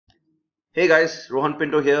Hey guys, Rohan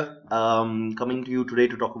Pinto here. Coming to you today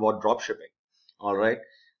to talk about dropshipping. All right.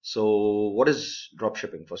 So, what is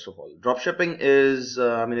dropshipping? First of all, dropshipping is,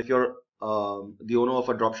 if you're the owner of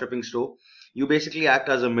a dropshipping store, you basically act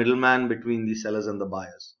as a middleman between the sellers and the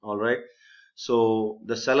buyers. All right. So,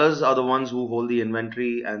 the sellers are the ones who hold the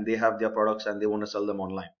inventory and they have their products and they want to sell them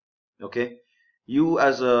online. Okay. You,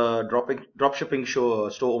 as a dropshipping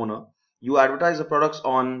store owner, you advertise the products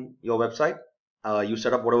on your website. You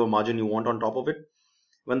set up whatever margin you want on top of it.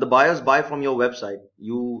 When the buyers buy from your website,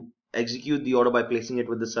 you execute the order by placing it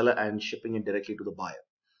with the seller and shipping it directly to the buyer.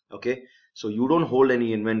 Okay, so you don't hold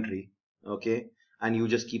any inventory. Okay, and you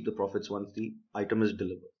just keep the profits once the item is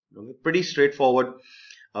delivered. Okay, pretty straightforward.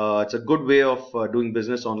 It's a good way of doing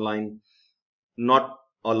business online. Not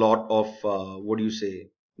a lot of what do you say,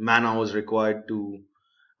 man hours required to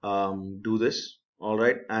do this. All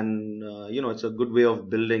right, and it's a good way of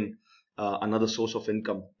building another source of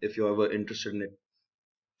income if you're ever interested in it.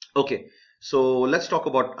 Okay, so let's talk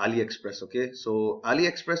about AliExpress. Okay, so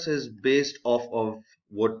AliExpress is based off of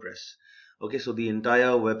WordPress. Okay, so the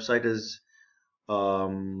entire website is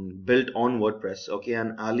built on WordPress. Okay,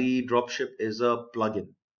 and Ali Dropship is a plugin.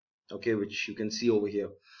 Okay, which you can see over here.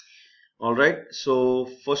 All right,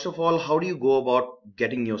 so first of all, how do you go about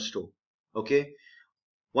getting your store? Okay,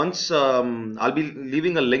 once I'll be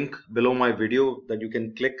leaving a link below my video that you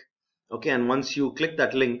can click. Okay, and once you click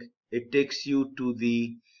that link, it takes you to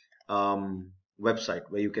the website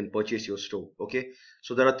where you can purchase your store. Okay,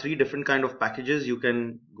 so there are three different kind of packages. You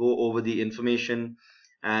can go over the information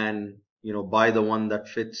and buy the one that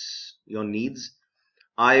fits your needs.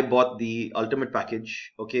 I bought the ultimate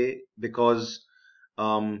package, okay, because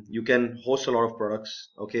you can host a lot of products,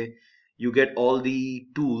 okay. You get all the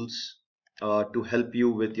tools to help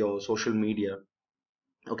you with your social media.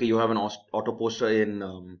 Okay, you have an auto poster in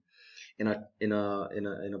a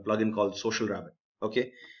plugin called Social Rabbit.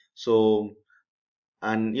 Okay, so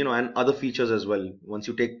and other features as well. Once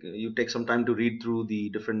you take some time to read through the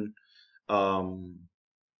different um,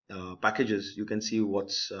 packages, you can see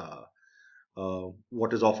what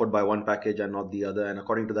is offered by one package and not the other, and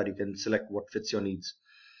according to that you can select what fits your needs.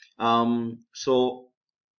 So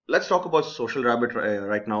let's talk about Social Rabbit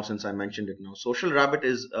right now, since I mentioned it now. Social Rabbit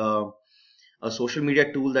is a social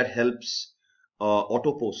media tool that helps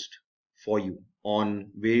auto post for you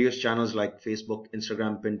on various channels like Facebook,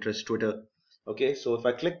 Instagram, Pinterest, Twitter. Okay, so if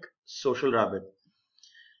I click Social Rabbit,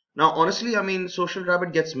 now honestly, Social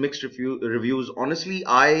Rabbit gets mixed reviews. Honestly,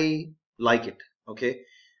 I like it. Okay,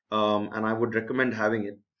 and I would recommend having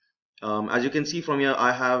it. As you can see from here,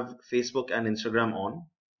 I have Facebook and Instagram on.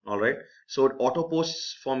 All right, so it auto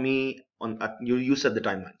posts for me on you set the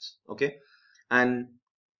timelines. Okay, and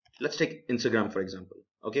let's take Instagram for example.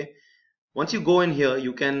 Okay, once you go in here,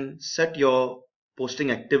 you can set your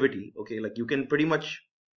posting activity. Okay, like you can pretty much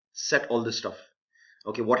set all this stuff.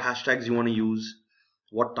 Okay, what hashtags you want to use,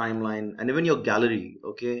 what timeline, and even your gallery.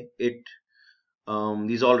 Okay, it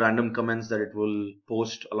these are all random comments that it will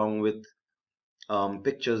post along with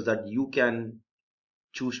pictures that you can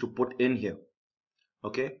choose to put in here.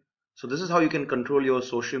 Okay, so this is how you can control your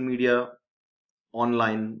social media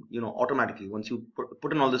online, automatically. Once you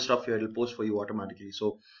put in all this stuff here, it'll post for you automatically.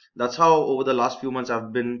 So that's how over the last few months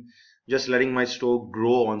I've been just letting my store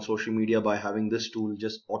grow on social media by having this tool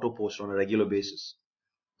just auto post on a regular basis.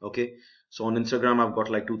 Okay, so on Instagram I've got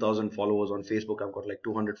like 2000 followers, on Facebook I've got like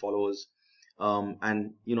 200 followers, and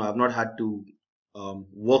I've not had to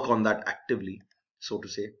work on that actively, so to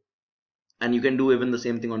say. And you can do even the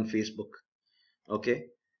same thing on Facebook. Okay,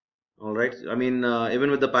 all right.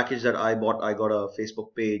 Even with the package that I bought, I got a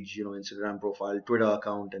Facebook page, Instagram profile, Twitter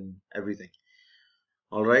account, and everything.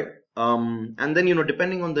 All right. And then,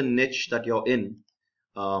 depending on the niche that you're in,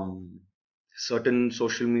 certain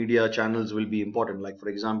social media channels will be important. Like, for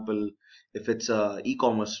example, if it's a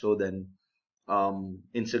e-commerce store, then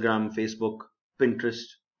Instagram, Facebook, Pinterest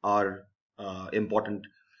are important.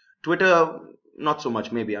 Twitter, not so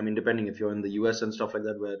much, maybe. Depending if you're in the US and stuff like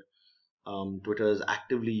that, where Twitter is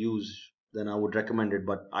actively used, then I would recommend it.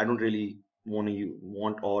 But I don't really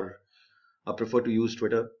want or prefer to use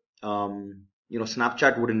Twitter.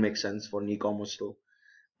 Snapchat wouldn't make sense for an e-commerce store.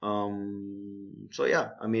 So yeah,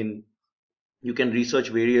 you can research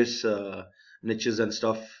various niches and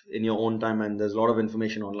stuff in your own time, and there's a lot of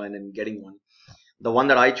information online in getting one. The one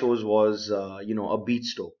that I chose was, a beach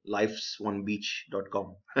store,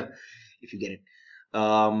 lifesonebeach.com, if you get it.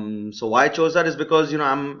 So why I chose that is because,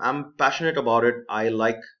 I'm passionate about it. I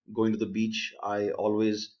like going to the beach. I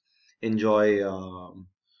always enjoy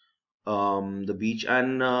the beach,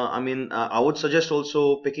 and I would suggest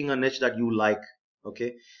also picking a niche that you like.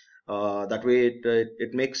 Okay, That way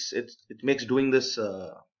it makes doing this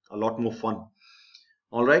a lot more fun.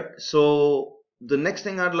 All right. So the next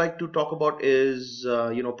thing I'd like to talk about is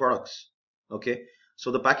products. Okay.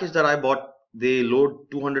 So the package that I bought, they load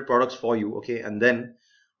 200 products for you. Okay, and then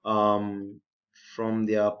um, from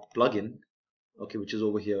their plugin, okay, which is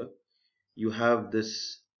over here, you have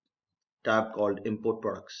this tab called import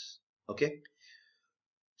products. Okay.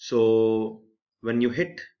 So when you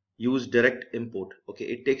hit use direct import, okay,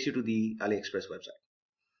 it takes you to the AliExpress website.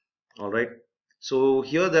 All right. So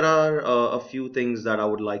here there are a few things that I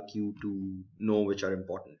would like you to know which are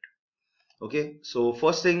important. Okay. So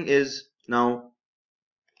first thing is now,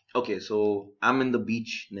 okay, so I'm in the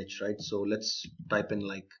beach niche, right? So let's type in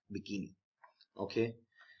like bikini. Okay.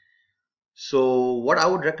 So what I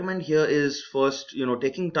would recommend here is first,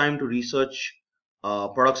 taking time to research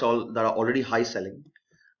products that are already high selling.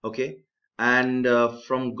 Okay, and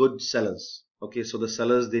from good sellers. Okay, so the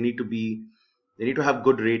sellers, they need to have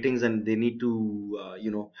good ratings, and they need to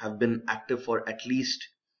have been active for at least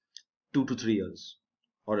 2 to 3 years.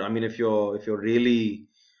 Or I mean, if you're really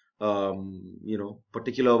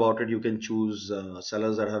particular about it, you can choose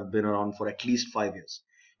sellers that have been around for at least 5 years.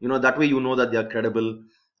 That way you know that they are credible.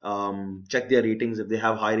 Check their ratings. If they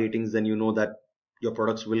have high ratings, then you know that your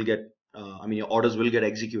products will get your orders will get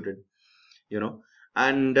executed. you know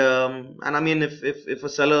and I mean, if a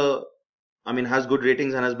seller, I mean, has good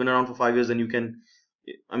ratings and has been around for 5 years, then you can,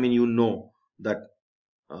 I mean, that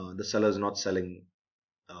the seller is not selling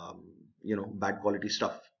bad quality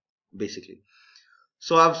stuff, basically.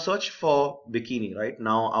 So I've searched for bikini. Right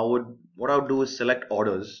now, what I would do is select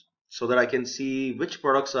orders so that I can see which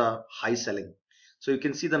products are high selling. So you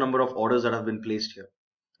can see the number of orders that have been placed here,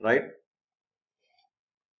 right?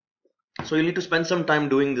 So you need to spend some time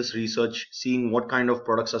doing this research, seeing what kind of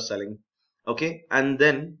products are selling. Okay, and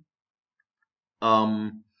then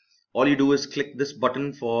um, all you do is click this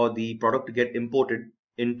button for the product to get imported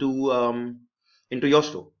into your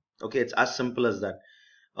store. Okay, it's as simple as that.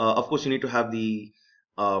 Of course, you need to have the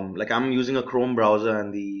like I'm using a Chrome browser,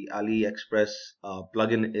 and the AliExpress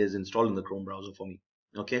plugin is installed in the Chrome browser for me.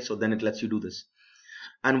 Okay, so then it lets you do this.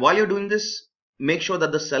 And while you're doing this, make sure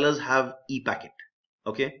that the sellers have e-packet.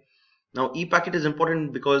 Okay, now e-packet is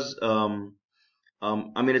important because I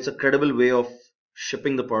mean, it's a credible way of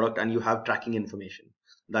shipping the product, and you have tracking information.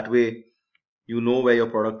 That way, you know where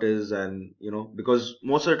your product is, and because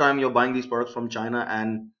most of the time you're buying these products from China,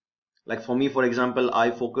 and like for me, for example,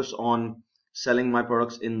 I focus on selling my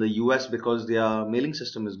products in the US because their mailing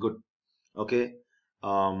system is good. Okay.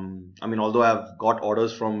 I mean, although I've got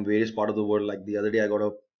orders from various part of the world, like the other day I got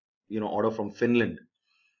a order from Finland,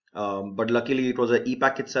 but luckily it was an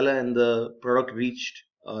e-packet seller, and the product reached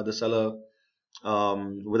the seller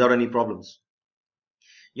without any problems.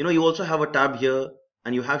 You also have a tab here,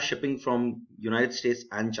 and you have shipping from United States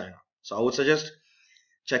and China. So I would suggest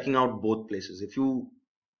checking out both places. If you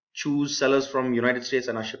choose sellers from United States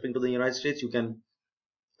and are shipping to the United States, you can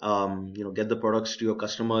get the products to your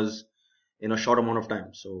customers in a short amount of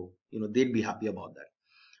time. So they'd be happy about that.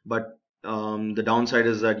 But the downside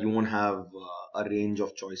is that you won't have a range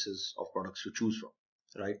of choices of products to choose from,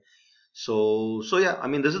 right? So yeah, I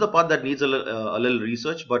mean, this is the part that needs a little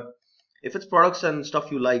research, but if it's products and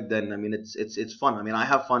stuff you like, then I mean, it's fun. I mean, I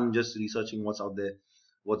have fun just researching what's out there,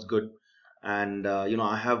 what's good, and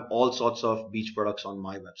I have all sorts of beach products on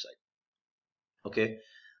my website. Okay,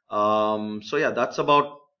 so yeah, that's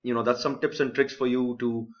some tips and tricks for you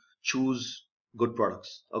to choose good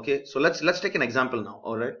products. Okay, so let's take an example now.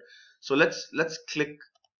 All right, so let's click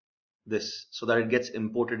this so that it gets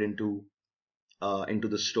imported into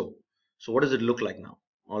the store. So what does it look like now?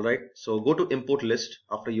 All right, so go to import list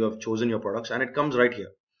after you have chosen your products, and it comes right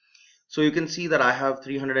here. So you can see that I have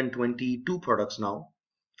 322 products now.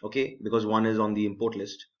 Okay, because one is on the import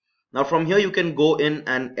list. Now from here you can go in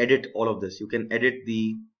and edit all of this. You can edit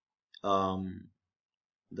um,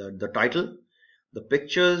 the title, the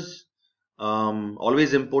pictures.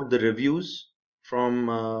 Always import the reviews from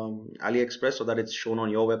AliExpress so that it's shown on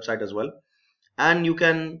your website as well. And you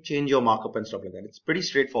can change your markup and stuff like that. It's pretty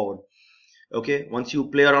straightforward. Okay, once you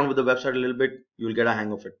play around with the website a little bit, you'll get a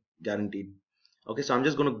hang of it, guaranteed. Okay, so I'm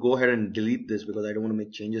just going to go ahead and delete this because I don't want to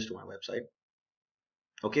make changes to my website.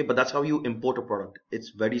 Okay, but that's how you import a product. It's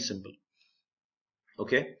very simple.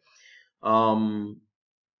 Okay, um,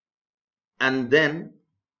 and then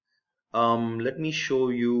let me show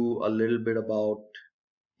you a little bit about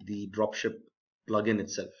the dropship plugin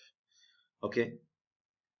itself. Okay,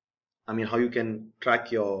 I mean, how you can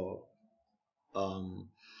track your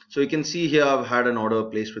so you can see here I've had an order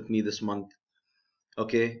placed with me this month.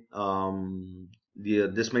 Okay,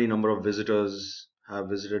 this many number of visitors have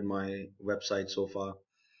visited my website so far,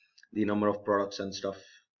 the number of products and stuff.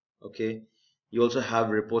 Okay, you also have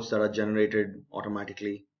reports that are generated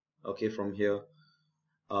automatically, okay, from here.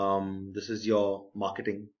 This is your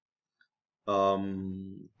marketing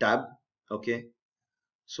tab. Okay,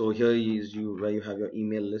 so here is you where you have your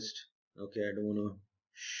email list. Okay, I don't want to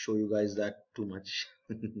show you guys that too much.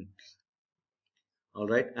 All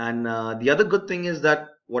right, and the other good thing is that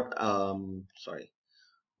what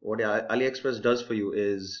AliExpress does for you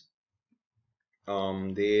is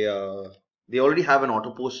um, they uh, they already have an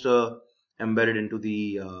auto poster embedded into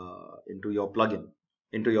your plugin,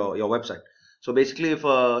 into your website. So basically, if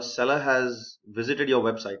a seller has visited your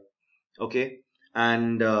website, okay,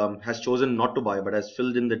 and has chosen not to buy but has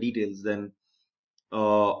filled in the details, then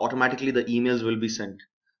automatically the emails will be sent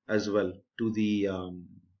as well to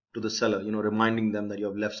the seller, reminding them that you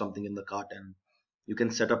have left something in the cart, and you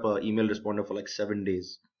can set up a email responder for like 7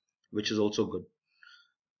 days, which is also good.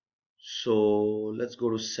 So let's go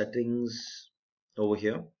to settings over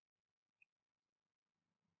here.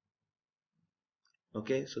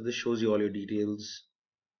 Okay, so this shows you all your details.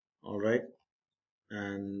 All right,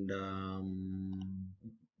 and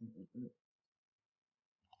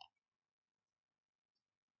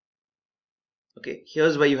okay,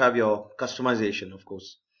 here's where you have your customization, of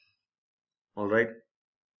course. All right.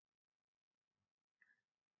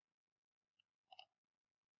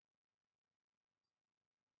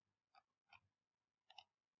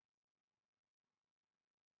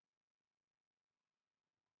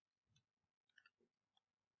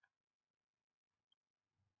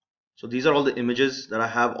 So these are all the images that I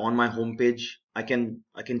have on my homepage. I can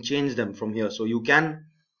change them from here. So you can,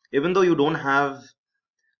 even though you don't have,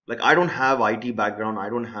 like, I don't have IT background, I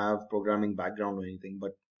don't have programming background or anything,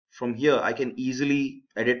 but from here I can easily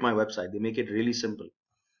edit my website. They make it really simple.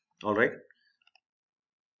 All right.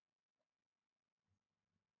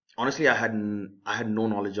 Honestly, I had no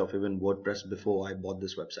knowledge of even WordPress before I bought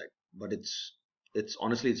this website, but it's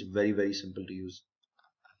honestly it's very, very simple to use.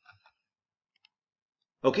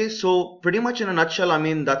 Okay, so pretty much in a nutshell, I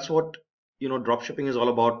mean, that's what, dropshipping is all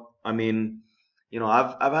about. I mean,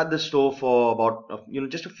 I've had this store for about,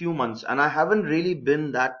 just a few months, and I haven't really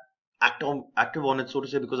been that active on it, so to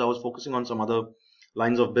say, because I was focusing on some other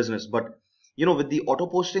lines of business. But, with the auto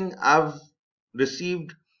posting, I've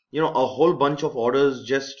received, a whole bunch of orders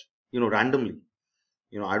just, randomly.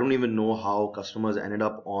 I don't even know how customers ended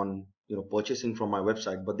up on, purchasing from my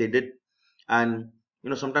website, but they did. And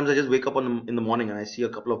sometimes I just wake up in the morning and I see a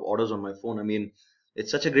couple of orders on my phone. I mean, it's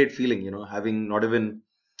such a great feeling, having not even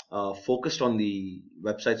focused on the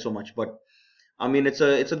website so much. But I mean, it's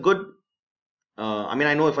a good. I mean,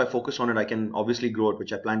 I know if I focus on it, I can obviously grow it,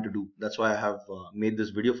 which I plan to do. That's why I have made this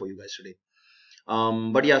video for you guys today.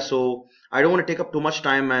 But yeah, so I don't want to take up too much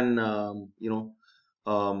time and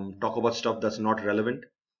talk about stuff that's not relevant.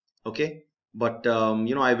 Okay, but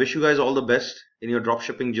I wish you guys all the best in your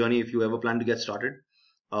dropshipping journey if you ever plan to get started.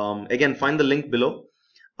 Again, find the link below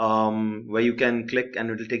where you can click and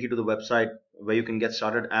it will take you to the website where you can get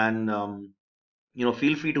started. And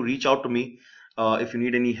feel free to reach out to me if you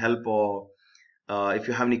need any help, or if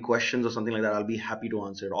you have any questions or something like that. I'll be happy to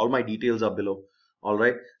answer it. All my details are below. All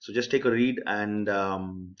right, so just take a read and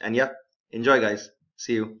yeah, enjoy, guys.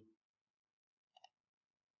 See you.